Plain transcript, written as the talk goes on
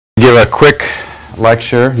give a quick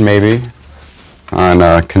lecture, maybe,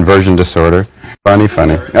 on conversion disorder. Funny.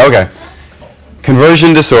 Okay.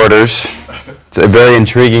 Conversion disorders. It's a very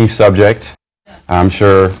intriguing subject. I'm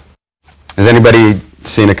sure. Has anybody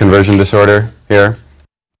seen a conversion disorder here?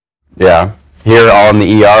 Yeah. Here, all in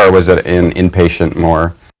the ER, or was it in inpatient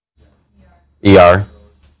more? ER.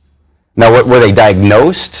 Now, were they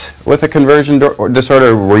diagnosed with a conversion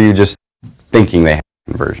disorder, or were you just thinking they had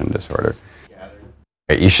a conversion disorder?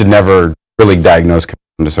 You should never really diagnose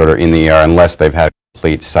conversion disorder in the ER unless they've had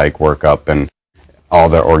complete psych workup and all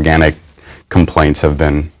the organic complaints have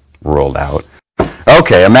been ruled out.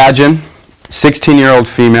 Okay, imagine 16-year-old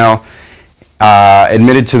female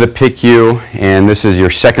admitted to the PICU, and this is your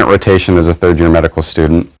second rotation as a third-year medical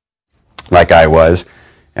student, like I was.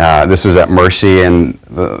 This was at Mercy, and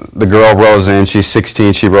the girl rolls in. She's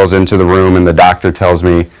 16. She rolls into the room, and the doctor tells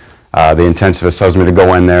me, the intensivist tells me to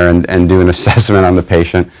go in there and do an assessment on the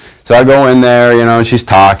patient. So I go in there, she's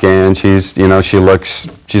talking, she's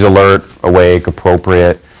alert, awake,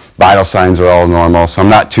 appropriate. Vital signs are all normal, so I'm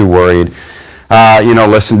not too worried.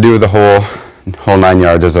 Listen, do the whole 9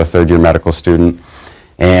 yards as a third-year medical student.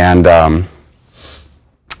 And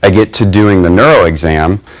I get to doing the neuro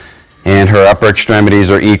exam, and her upper extremities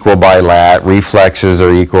are equal bilat, reflexes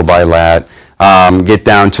are equal bilat. Get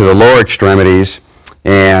down to the lower extremities,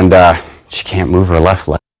 and she can't move her left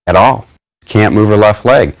leg at all. Can't move her left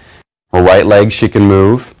leg. Her right leg she can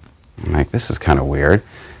move. I'm like, this is kind of weird.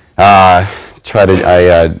 I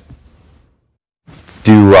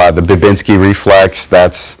do the Babinski reflex.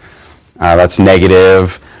 That's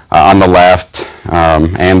negative on the left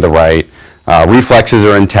and the right. Reflexes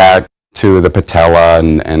are intact to the patella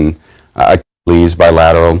and Achilles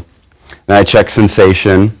bilateral. Then I check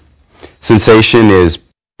sensation. Sensation is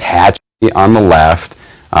patchy on the left,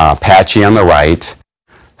 patchy on the right.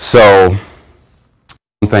 So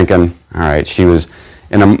I'm thinking, all right, she was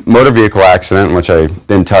in a motor vehicle accident, which I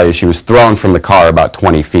didn't tell you. She was thrown from the car about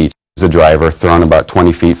 20 feet. She was a driver, thrown about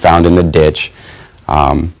 20 feet, found in the ditch.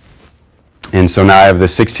 And so now I have the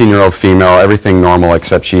 16-year-old female, everything normal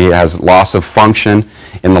except she has loss of function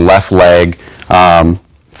in the left leg,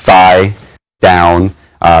 thigh down,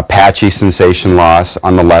 patchy sensation loss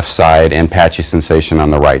on the left side, and patchy sensation on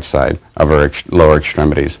the right side of her lower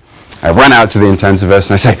extremities. I run out to the intensivist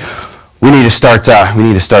and I say, we need to start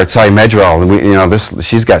Cymedrol.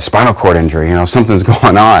 She's got spinal cord injury. Something's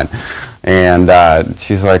going on. And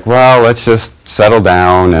she's like, well, let's just settle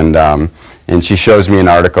down. And she shows me an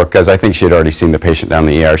article, because I think she had already seen the patient down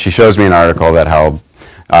the ER. She shows me an article that how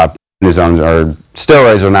prednisones or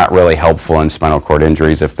steroids are not really helpful in spinal cord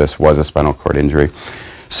injuries if this was a spinal cord injury.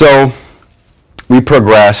 So we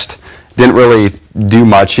progressed, didn't really do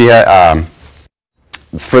much. She had,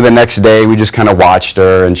 for the next day, we just kind of watched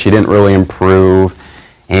her, and she didn't really improve.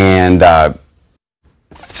 And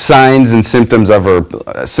signs and symptoms of her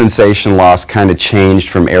sensation loss kind of changed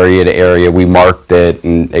from area to area. We marked it,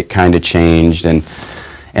 and it kind of changed. And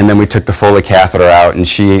then we took the Foley catheter out, and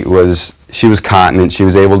she was continent. She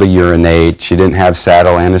was able to urinate. She didn't have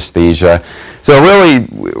saddle anesthesia. So really,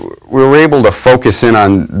 we were able to focus in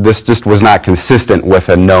on this. Just was not consistent with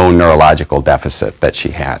a known neurological deficit that she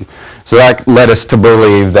had. So that led us to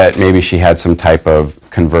believe that maybe she had some type of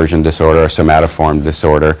conversion disorder or somatoform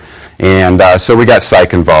disorder. And so we got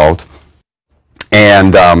psych involved.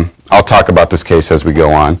 And I'll talk about this case as we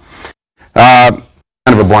go on.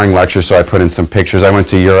 Kind of a boring lecture, so I put in some pictures. I went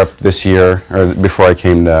to Europe this year, or before I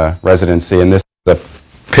came to residency, and this is a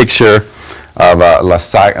picture of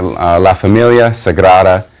La Familia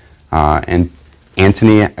Sagrada and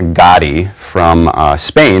Antoni Gaudí from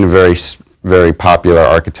Spain, very, very popular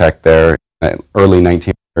architect there, early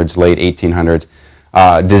 1900s, late 1800s,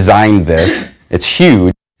 designed this. It's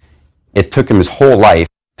huge. It took him his whole life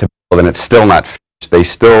to build, and it's still not finished. They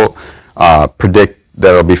still predict that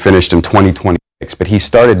it'll be finished in 2026, but he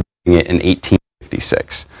started doing it in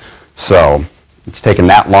 1856. So it's taken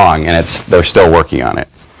that long, and they're still working on it.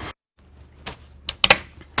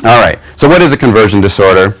 All right, so what is a conversion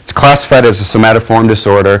disorder? It's classified as a somatoform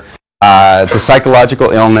disorder. It's a psychological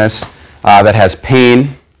illness that has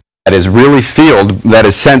pain that is really that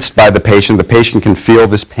is sensed by the patient. The patient can feel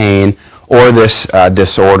this pain or this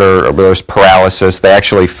disorder or this paralysis. They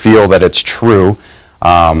actually feel that it's true.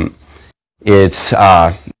 It's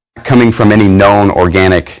coming from any known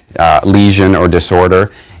organic lesion or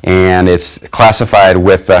disorder, and it's classified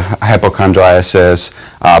with hypochondriasis,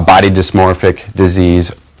 body dysmorphic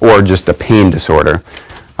disease, or just a pain disorder.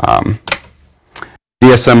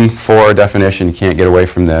 DSM-4 definition, you can't get away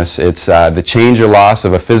from this. It's the change or loss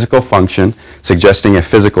of a physical function, suggesting a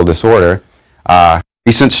physical disorder,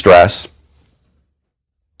 recent stress,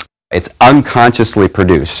 It's unconsciously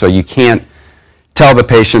produced, so you can't tell the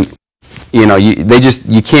patient,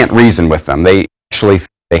 you can't reason with them. They actually think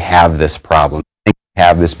they have this problem, they think they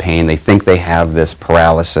have this pain, they think they have this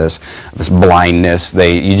paralysis, this blindness.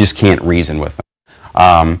 You just can't reason with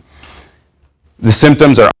them. The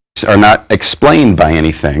symptoms are not explained by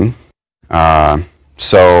anything.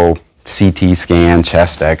 So CT scan,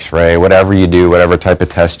 chest X-ray, whatever you do, whatever type of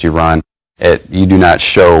test you run, you do not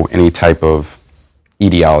show any type of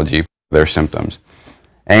etiology for their symptoms.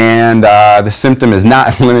 And the symptom is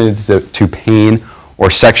not limited to pain or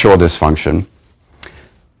sexual dysfunction.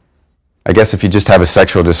 I guess if you just have a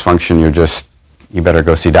sexual dysfunction, you better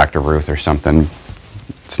go see Dr. Ruth or something.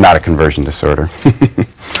 It's not a conversion disorder.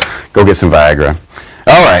 Go get some Viagra.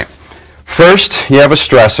 All right. First, you have a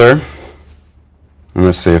stressor. And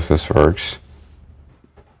let's see if this works.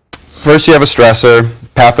 First, you have a stressor,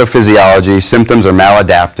 pathophysiology. Symptoms are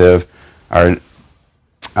maladaptive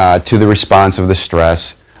to the response of the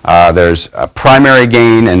stress. There's a primary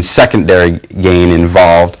gain and secondary gain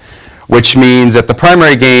involved, which means that the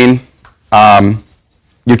primary gain,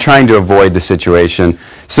 you're trying to avoid the situation.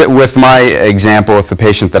 So with my example with the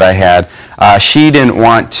patient that I had, she didn't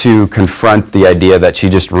want to confront the idea that she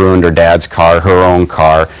just ruined her dad's car, her own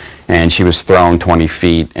car, and she was thrown 20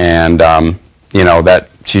 feet, and that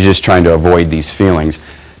she's just trying to avoid these feelings.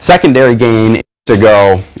 Secondary gain is to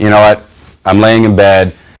go, you know what, I'm laying in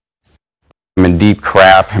bed, I'm in deep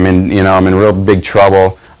crap, I'm in real big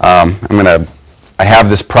trouble, I have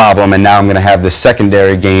this problem, and now I'm going to have this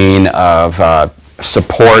secondary gain of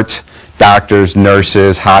support, doctors,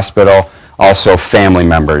 nurses, hospital, also family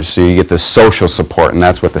members. So you get the social support, and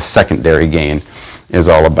that's what the secondary gain is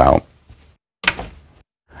all about.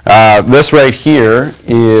 This right here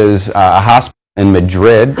is a hospital in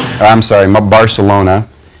Barcelona.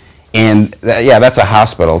 And that's a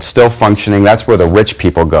hospital. It's still functioning. That's where the rich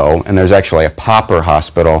people go. And there's actually a pauper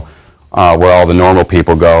hospital where all the normal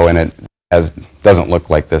people go, and it doesn't look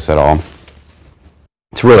like this at all.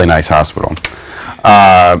 It's a really nice hospital.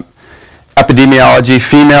 Epidemiology,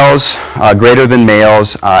 females greater than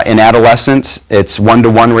males. In adolescence, it's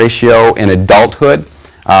 1-to-1 ratio. In adulthood,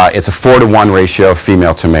 it's a 4-to-1 ratio,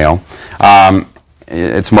 female to male.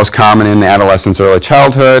 It's most common in adolescence, early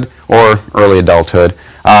childhood, or early adulthood.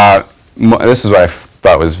 This is what I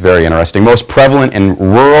thought was very interesting. Most prevalent in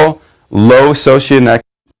rural, low socioeconomic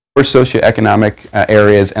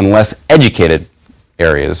areas and less educated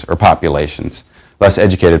areas or populations. Less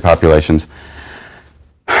educated populations.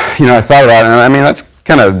 I thought about it, and that's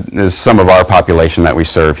kind of is some of our population that we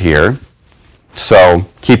serve here. So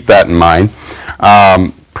keep that in mind.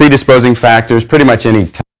 Predisposing factors, pretty much any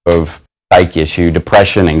type of psych issue,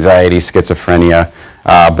 depression, anxiety, schizophrenia,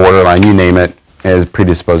 borderline, you name it,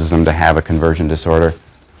 predisposes them to have a conversion disorder.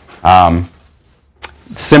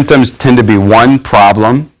 Symptoms tend to be one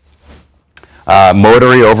problem,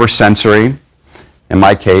 motory over sensory. In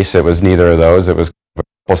my case, it was neither of those. It was a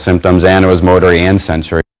couple symptoms, and it was motory and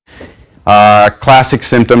sensory. Classic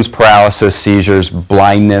symptoms, paralysis, seizures,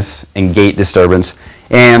 blindness, and gait disturbance.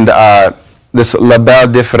 And this label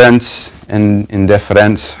difference and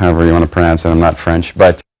indifference, however you want to pronounce it, I'm not French,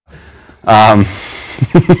 but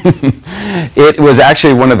it was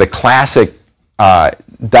actually one of the classic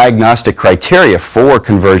diagnostic criteria for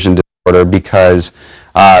conversion disorder, because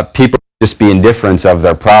people just be indifference of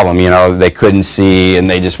their problem. They couldn't see, and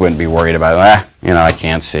they just wouldn't be worried about it. I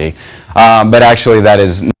can't see. But actually, that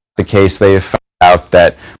is not the case. They have found out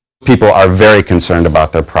that people are very concerned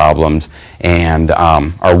about their problems and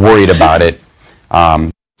are worried about it.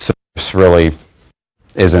 So this really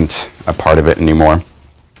isn't a part of it anymore.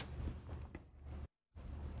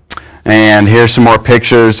 And here's some more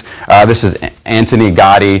pictures. This is Antoni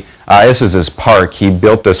Gaudí. This is his park. He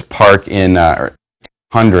built this park in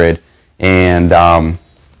 100, and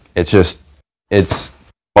it's the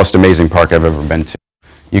most amazing park I've ever been to.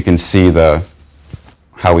 You can see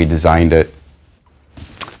how he designed it.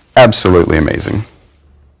 Absolutely amazing.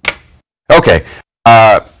 Okay,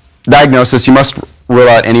 diagnosis. You must rule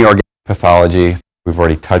out any organic pathology. We've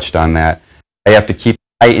already touched on that. You have to keep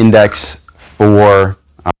a high index for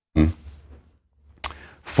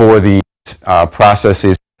these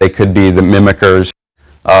processes. They could be the mimickers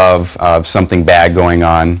of something bad going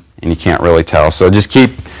on, and you can't really tell. So just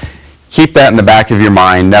keep that in the back of your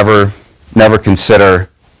mind. Never consider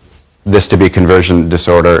this to be conversion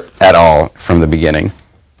disorder at all from the beginning.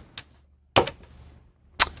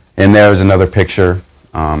 And there's another picture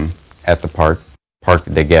at the Parc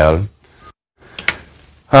de Güell.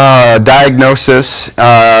 Diagnosis,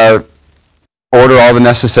 order all the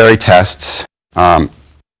necessary tests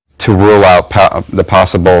to rule out the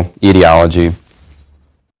possible etiology.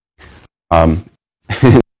 line,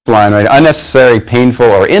 right? Unnecessary, painful,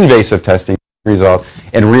 or invasive testing result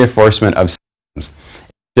in reinforcement of symptoms.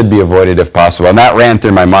 Should be avoided if possible. And that ran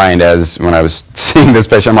through my mind as when I was seeing this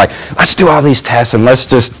patient. I'm like, let's do all these tests and let's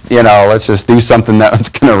just do something that's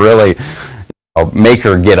going to really make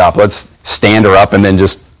her get up. Let's stand her up and then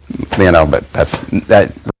just, but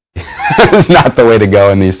that is not the way to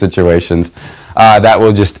go in these situations. That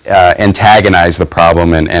will just antagonize the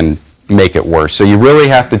problem and make it worse. So you really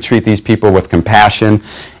have to treat these people with compassion,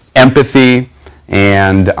 empathy,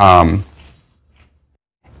 and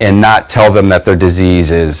not tell them that their disease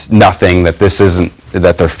is nothing, that this isn't,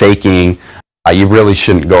 that they're faking. You really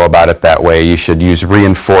shouldn't go about it that way. You should use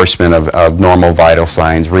reinforcement of normal vital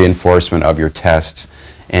signs, reinforcement of your tests,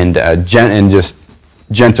 and just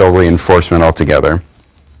gentle reinforcement altogether.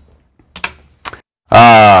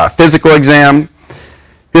 Physical exam.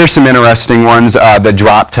 Here's some interesting ones. The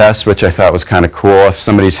drop test, which I thought was kind of cool. If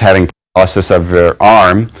somebody's having paralysis of their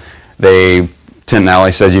arm,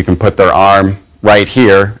 Tintinelli says you can put their arm right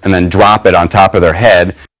here and then drop it on top of their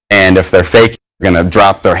head. And if they're faking, they're going to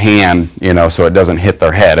drop their hand, so it doesn't hit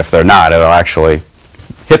their head. If they're not, it'll actually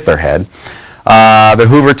hit their head. The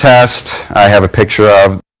Hoover test, I have a picture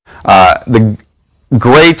of. The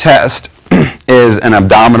Gray test is an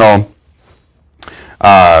abdominal,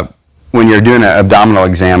 when you're doing an abdominal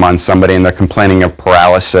exam on somebody and they're complaining of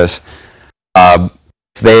paralysis, if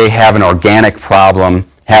they have an organic problem,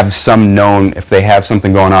 if they have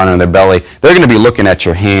something going on in their belly, they're going to be looking at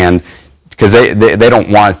your hand because they don't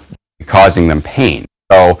want it causing them pain.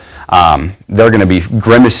 So they're going to be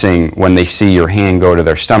grimacing when they see your hand go to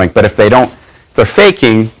their stomach. But if they're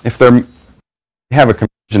faking, if they have a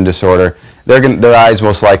conversion disorder, their eyes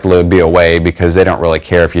most likely will be away because they don't really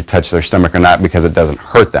care if you touch their stomach or not because it doesn't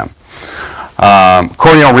hurt them.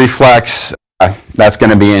 Corneal reflex, that's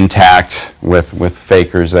going to be intact with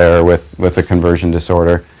fakers there, with a conversion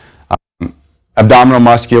disorder. Abdominal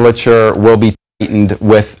musculature will be tightened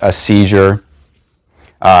with a seizure,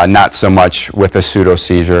 not so much with a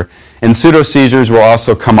pseudo-seizure. And pseudo-seizures will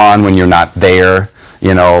also come on when you're not there.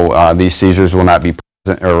 These seizures will not be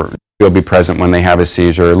present, or will be present when they have a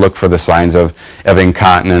seizure. Look for the signs of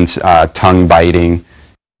incontinence, tongue biting,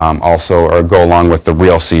 also, or go along with the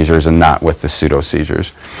real seizures and not with the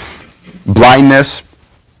pseudo-seizures. Blindness,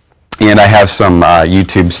 and I have some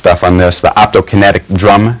YouTube stuff on this. The optokinetic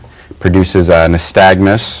drum produces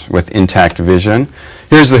nystagmus with intact vision.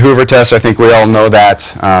 Here's the Hoover test. I think we all know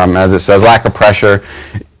that. As it says, lack of pressure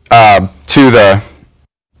to the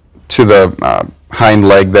hind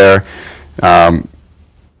leg there,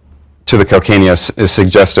 to the calcaneus, is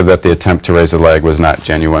suggestive that the attempt to raise the leg was not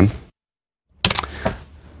genuine.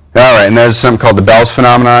 All right, and there's something called the Bell's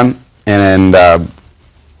phenomenon, and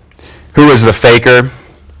who is the faker?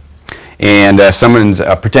 And someone's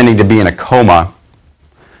pretending to be in a coma.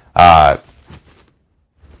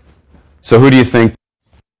 So who do you think?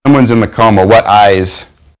 Someone's in the coma. What eyes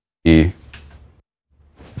the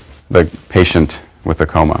patient with the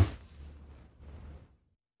coma?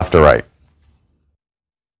 Left or right?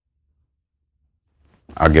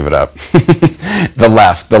 I'll give it up. The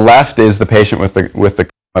left. The left is the patient with the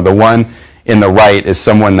coma. The one in the right is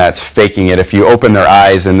someone that's faking it. If you open their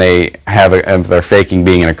eyes and they if they're faking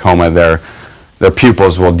being in a coma, their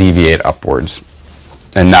pupils will deviate upwards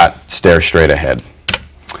and not stare straight ahead.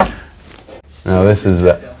 Now this is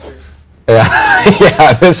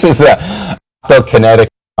this is a optokinetic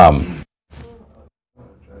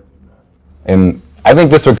and I think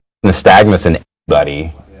this would cause nystagmus in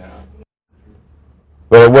anybody.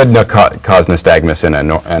 Well, it would not cause nystagmus in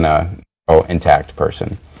a intact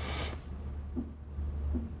person.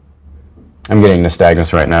 I'm getting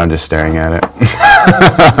nystagmus right now just staring at it.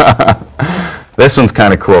 This one's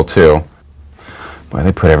kind of cool too. Boy,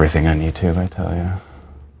 they put everything on YouTube, I tell you.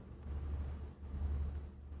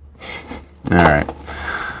 All right.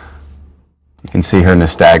 You can see her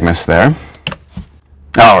nystagmus there.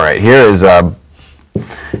 All right, here's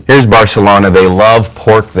Barcelona. They love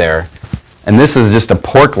pork there. And this is just a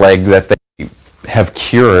pork leg that they have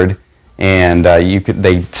cured, and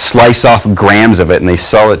they slice off grams of it and they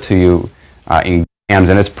sell it to you in grams,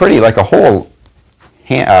 and it's pretty, like a whole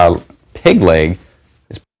pig leg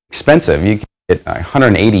is expensive. You can get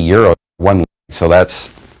 180 euros one leg, so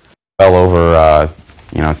that's well over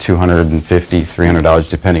 $250, $300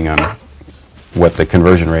 depending on what the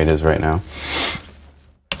conversion rate is right now.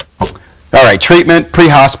 All right, treatment,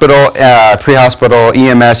 pre-hospital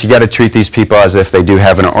EMS, you got to treat these people as if they do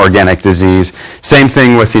have an organic disease. Same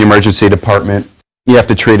thing with the emergency department. You have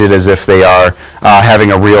to treat it as if they are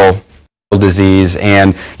having a real disease,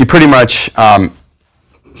 and you pretty much, to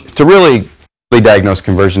really diagnosed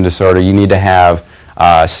conversion disorder, you need to have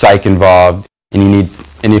psych involved, and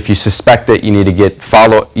if you suspect it, you need to get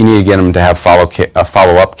them to have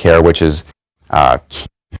follow-up care, which is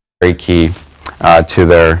very key to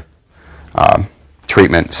their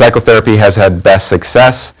treatment. Psychotherapy has had best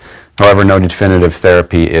success. However, no definitive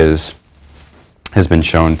therapy has been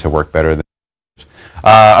shown to work better than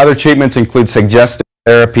other treatments include suggestive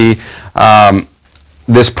therapy.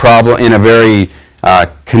 This problem in a very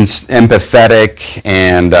empathetic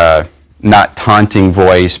and not taunting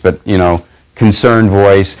voice, but concerned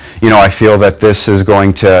voice. I feel that this is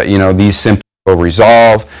going to, these symptoms will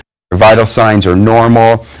resolve. Your vital signs are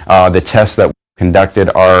normal. The tests that we conducted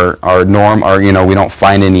are we don't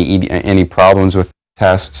find any problems with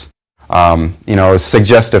tests.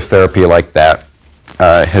 Suggestive therapy like that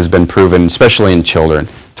has been proven, especially in children,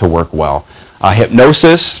 to work well.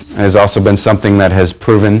 Hypnosis has also been something that has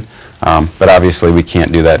proven, but obviously we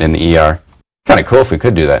can't do that in the ER. Kind of cool if we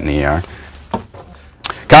could do that in the ER.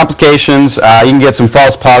 Complications, you can get some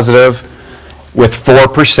false positive with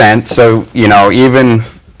 4%. So,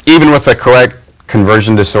 even with the correct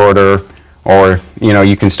conversion disorder, or,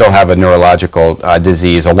 you can still have a neurological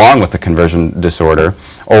disease along with the conversion disorder,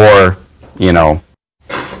 or,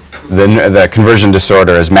 the conversion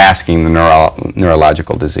disorder is masking the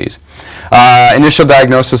neurological disease. Initial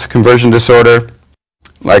diagnosis of conversion disorder,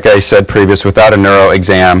 like I said previous, without a neuro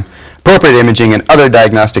exam, appropriate imaging and other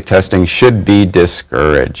diagnostic testing should be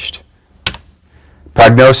discouraged.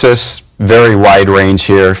 Prognosis, very wide range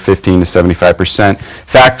here, 15 to 75%.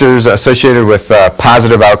 Factors associated with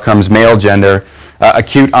positive outcomes: male gender,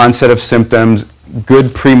 acute onset of symptoms, good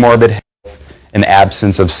premorbid health, and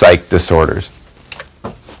absence of psych disorders.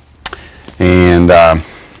 And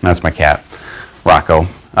that's my cat, Rocco.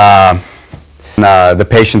 The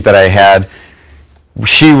patient that I had,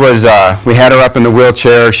 she was, we had her up in the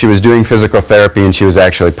wheelchair. She was doing physical therapy, and she was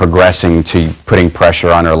actually progressing to putting pressure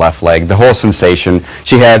on her left leg. The whole sensation,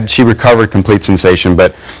 she recovered complete sensation,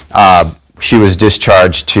 but she was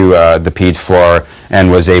discharged to the peds floor and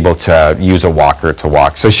was able to use a walker to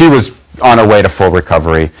walk. So she was on her way to full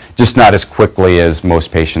recovery, just not as quickly as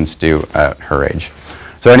most patients do at her age.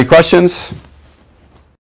 So any questions?